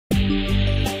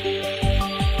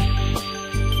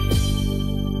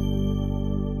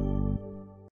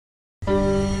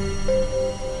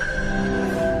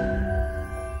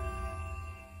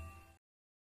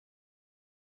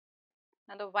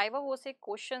VIVA-VOCE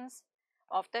questions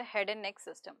of the head and neck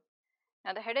system.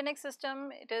 Now the head and neck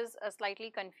system, it is a slightly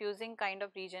confusing kind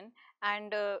of region,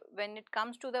 and when it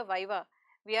comes to the VIVA,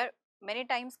 we are many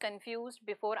times confused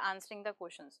before answering the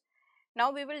questions.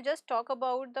 Now we will just talk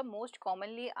about the most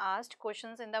commonly asked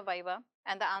questions in the VIVA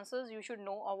and the answers you should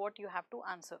know or what you have to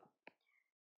answer.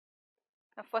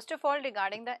 Now first of all,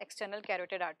 regarding the external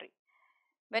carotid artery.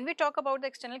 When we talk about the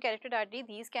external carotid artery,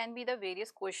 these can be the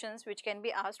various questions which can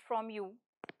be asked from you.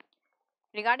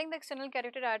 Regarding the external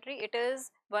carotid artery, it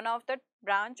is one of the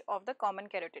branch of the common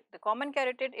carotid. The common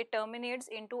carotid, it terminates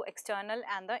into external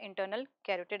and the internal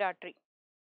carotid artery.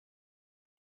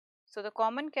 So the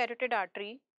common carotid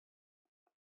artery,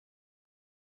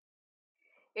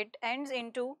 it ends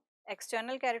into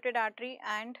external carotid artery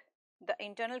and the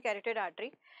internal carotid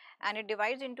artery, and it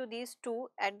divides into these two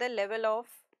at the level of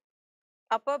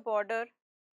upper border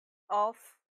of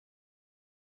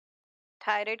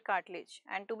thyroid cartilage,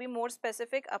 and to be more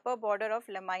specific, upper border of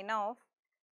lamina of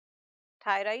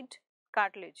thyroid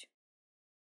cartilage.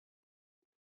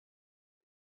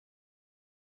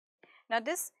 Now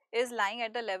this is lying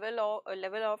at the level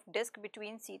of disc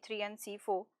between C3 and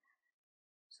C4.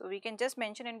 So we can just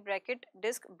mention in bracket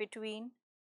disc between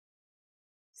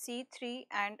C3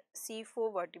 and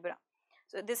C4 vertebra.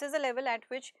 So this is the level at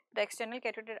which the external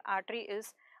carotid artery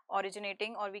is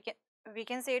originating, or we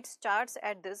can say it starts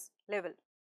at this level.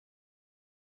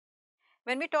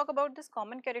 When we talk about this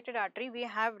common carotid artery, we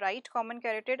have right common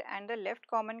carotid and the left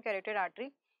common carotid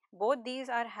artery. Both these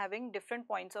are having different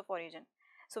points of origin.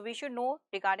 So we should know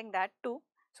regarding that too.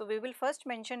 So we will first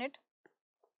mention it.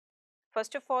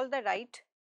 First of all, the right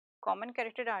common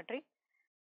carotid artery.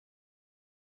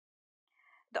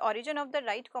 The origin of the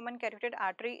right common carotid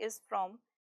artery is from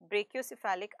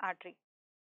brachiocephalic artery.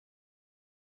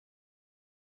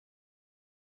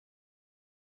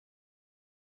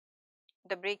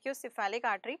 The brachiocephalic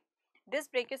artery. This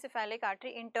brachiocephalic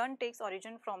artery in turn takes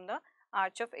origin from the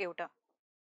arch of aorta.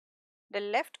 The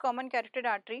left common carotid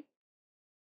artery,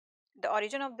 the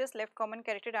origin of this left common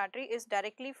carotid artery is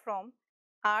directly from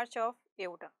arch of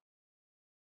aorta.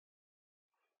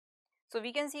 So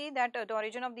we can see that the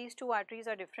origin of these two arteries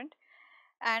are different,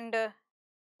 and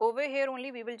over here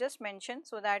only we will just mention,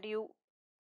 so that you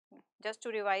just to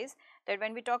revise, that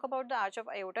when we talk about the arch of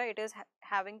aorta, it is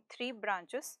having three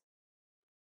branches,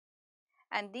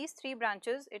 and these three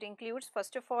branches, it includes,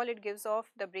 first of all, it gives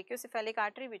off the brachiocephalic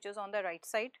artery which is on the right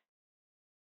side,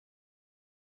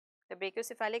 the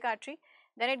brachiocephalic artery,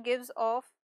 then it gives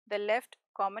off the left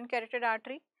common carotid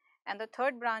artery, and the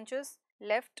third branch is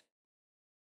left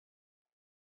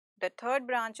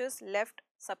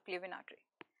subclavian artery.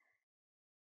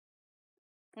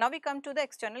 Now we come to the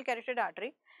external carotid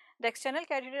artery. The external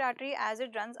carotid artery, as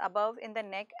it runs above in the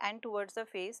neck and towards the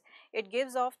face, it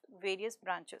gives off various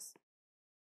branches.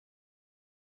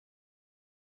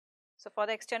 So for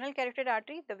the external carotid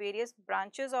artery, the various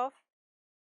branches of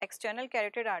external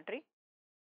carotid artery.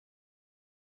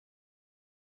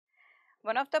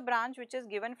 One of the branch which is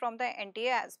given from the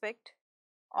anterior aspect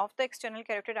of the external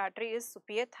carotid artery is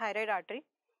superior thyroid artery,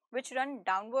 which run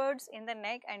downwards in the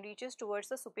neck and reaches towards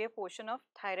the superior portion of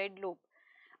thyroid lobe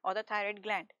or the thyroid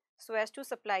gland, so as to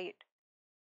supply it.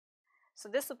 So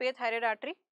this superior thyroid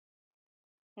artery.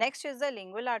 Next is the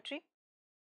lingual artery.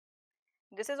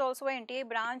 This is also an anterior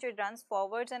branch. It runs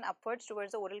forwards and upwards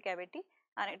towards the oral cavity,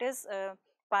 and it is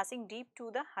passing deep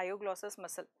to the hyoglossus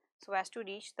muscle, so as to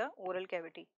reach the oral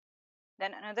cavity.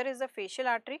 Then another is the facial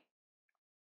artery,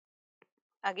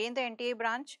 again the anterior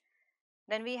branch.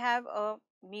 Then we have a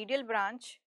medial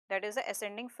branch, that is the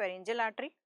ascending pharyngeal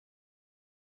artery.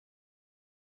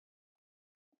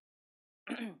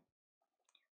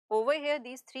 Over here,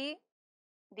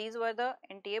 these were the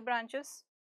anterior branches.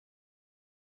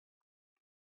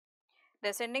 The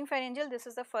ascending pharyngeal, this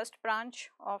is the first branch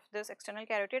of this external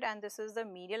carotid, and this is the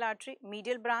medial artery,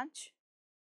 medial branch.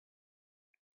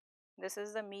 This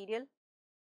is the medial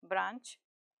branch.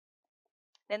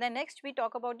 Then the next we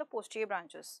talk about the posterior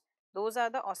branches. Those are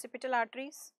the occipital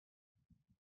arteries,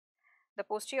 the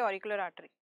posterior auricular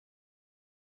artery.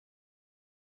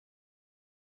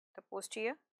 The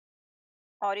posterior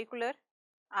auricular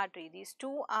artery, these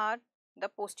two are the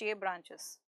posterior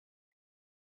branches.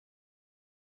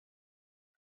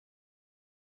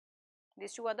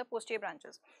 These two are the posterior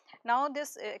branches. Now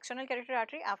this external carotid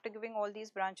artery, after giving all these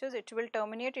branches, it will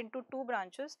terminate into two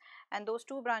branches, and those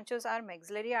two branches are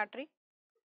maxillary artery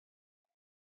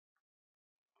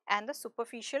and the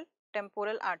superficial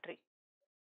temporal artery.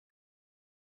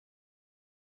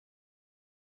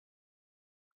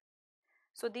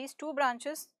 So these two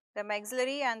branches, the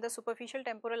maxillary and the superficial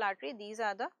temporal artery, these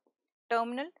are the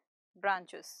terminal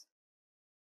branches.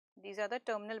 These are the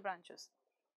terminal branches.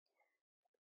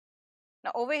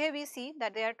 Now over here we see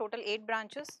that there are total 8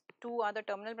 branches, 2 are the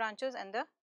terminal branches and the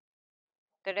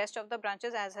rest of the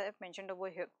branches as I have mentioned over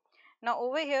here. Now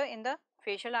over here in the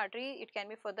facial artery, it can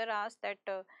be further asked that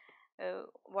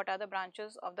what are the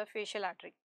branches of the facial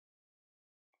artery.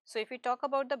 So if we talk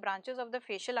about the branches of the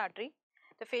facial artery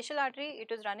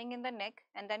it is running in the neck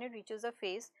and then it reaches the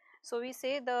face. So we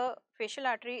say the facial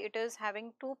artery, it is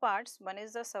having 2 parts, one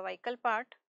is the cervical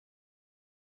part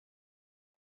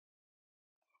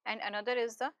and another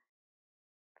is the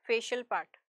facial part.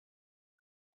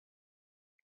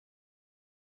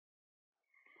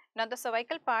 Now the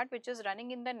cervical part which is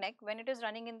running in the neck, when it is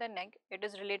running in the neck, it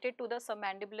is related to the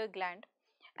submandibular gland,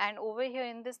 and over here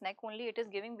in this neck only it is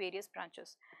giving various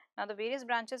branches. Now the various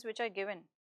branches which are given,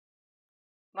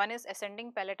 one is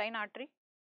ascending palatine artery,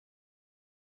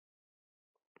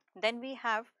 then we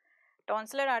have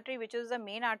tonsillar artery which is the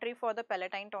main artery for the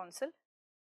palatine tonsil,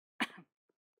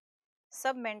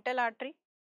 submental artery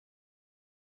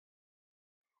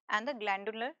and the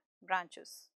glandular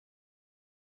branches.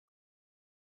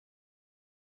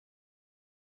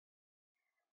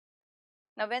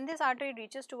 Now when this artery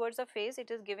reaches towards the face,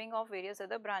 it is giving off various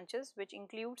other branches which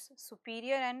includes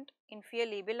superior and inferior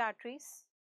labial arteries,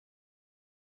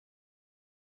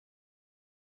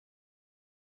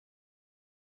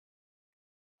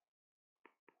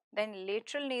 then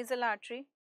lateral nasal artery.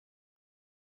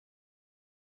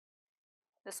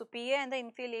 The superior and the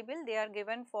inferior labial, they are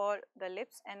given for the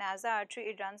lips, and as the artery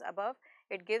it runs above,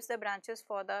 it gives the branches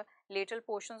for the lateral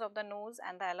portions of the nose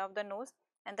and the ala of the nose,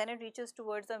 and then it reaches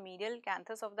towards the medial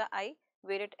canthus of the eye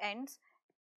where it ends,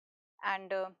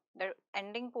 and the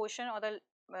ending portion or the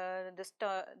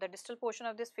distal portion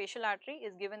of this facial artery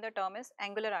is given the term as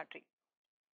angular artery.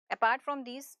 Apart from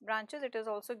these branches, it is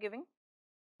also giving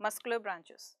muscular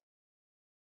branches.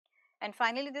 And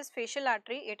finally this facial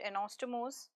artery, it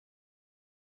anastomoses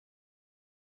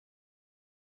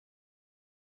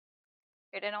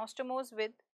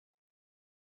with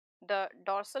the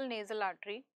dorsal nasal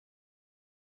artery,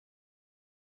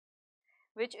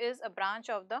 which is a branch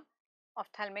of the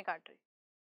ophthalmic artery.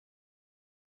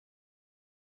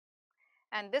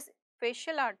 And this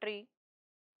facial artery,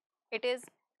 it is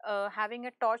having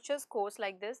a tortuous course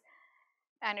like this,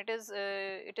 and it is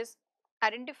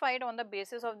identified on the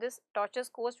basis of this tortuous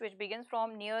course which begins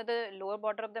from near the lower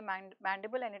border of the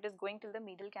mandible and it is going till the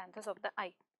medial canthus of the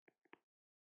eye.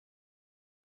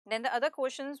 Then the other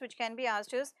questions which can be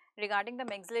asked is regarding the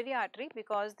maxillary artery,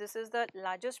 because this is the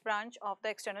largest branch of the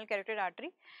external carotid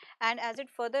artery, and as it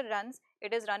further runs,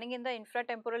 it is running in the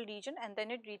infratemporal region and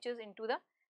then it reaches into the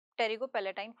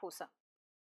pterygopalatine fossa.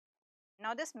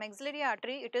 Now this maxillary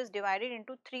artery, it is divided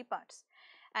into 3 parts,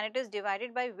 and it is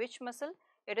divided by which muscle?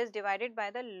 It is divided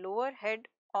by the lower head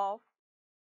of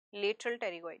lateral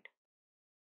pterygoid.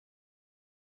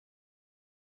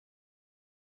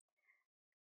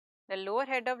 The lower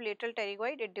head of lateral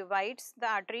pterygoid, it divides the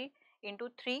artery into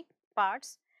 3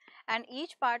 parts, and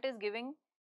each part is giving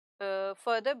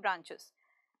further branches.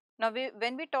 Now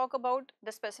when we talk about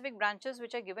the specific branches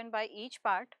which are given by each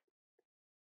part,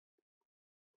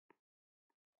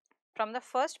 from the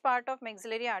first part of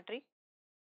maxillary artery,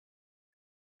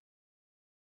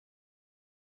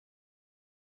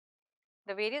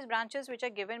 the various branches which are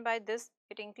given by this,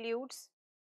 it includes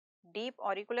deep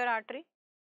auricular artery,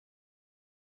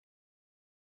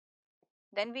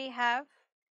 then we have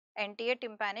anterior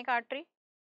tympanic artery,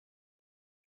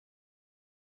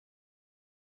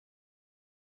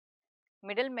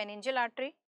 middle meningeal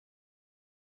artery,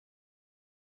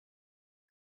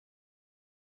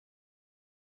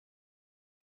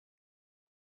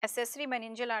 accessory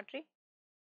meningeal artery,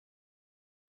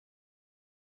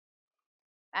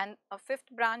 and a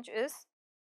 5th branch is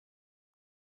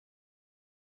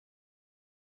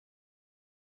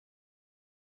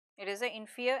it is the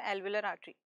inferior alveolar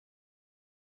artery.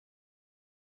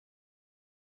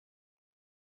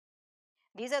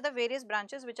 These are the various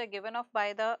branches which are given off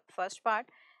by the first part.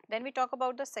 Then we talk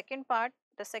about the second part.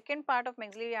 The second part of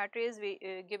maxillary artery is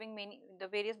giving the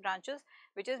various branches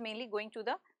which is mainly going to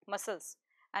the muscles,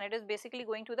 and it is basically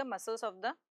going to the muscles of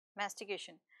the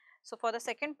mastication. So for the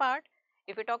second part,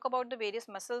 if we talk about the various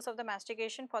muscles of the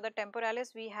mastication, for the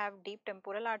temporalis we have deep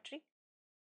temporal artery,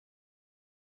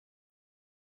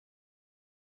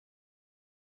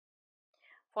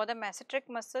 for the masseter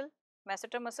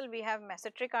muscle we have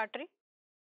masseteric artery.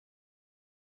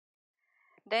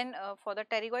 Then for the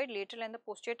pterygoid, lateral and the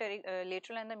posterior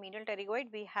lateral and the medial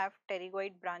pterygoid, we have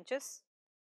pterygoid branches.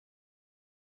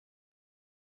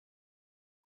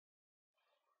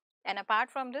 And apart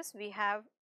from this, we have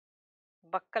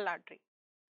buccal artery.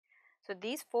 So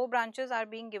these 4 branches are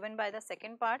being given by the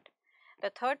second part. The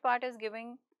third part is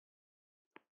giving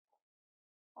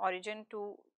origin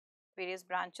to various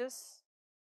branches.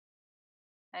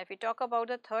 And if we talk about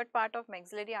the third part of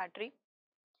maxillary artery,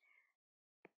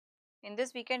 in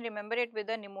this we can remember it with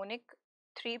the mnemonic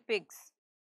 3 pigs.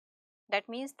 That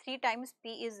means 3 times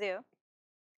P is there.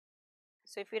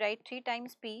 So if we write 3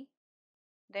 times P,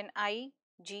 then I,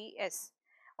 G, S.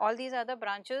 All these are the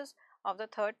branches of the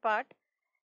third part.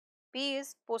 P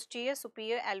is posterior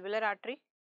superior alveolar artery,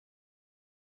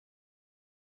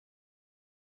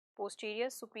 posterior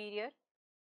superior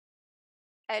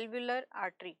alveolar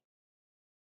artery.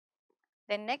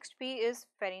 Then next P is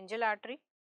pharyngeal artery.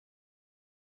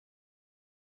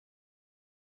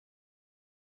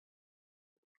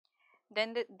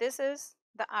 Then this is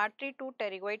the artery to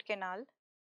pterygoid canal.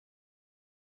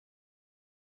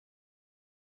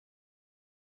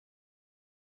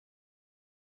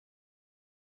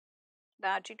 The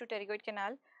artery to pterygoid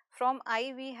canal. From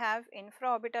I we have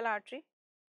infraorbital artery.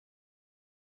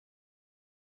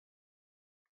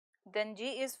 Then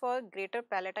G is for greater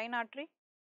palatine artery.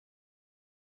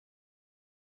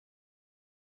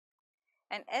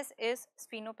 And S is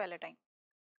sphenopalatine.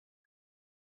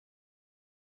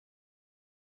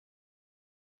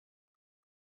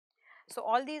 So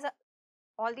all these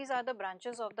are the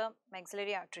branches of the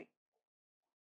maxillary artery.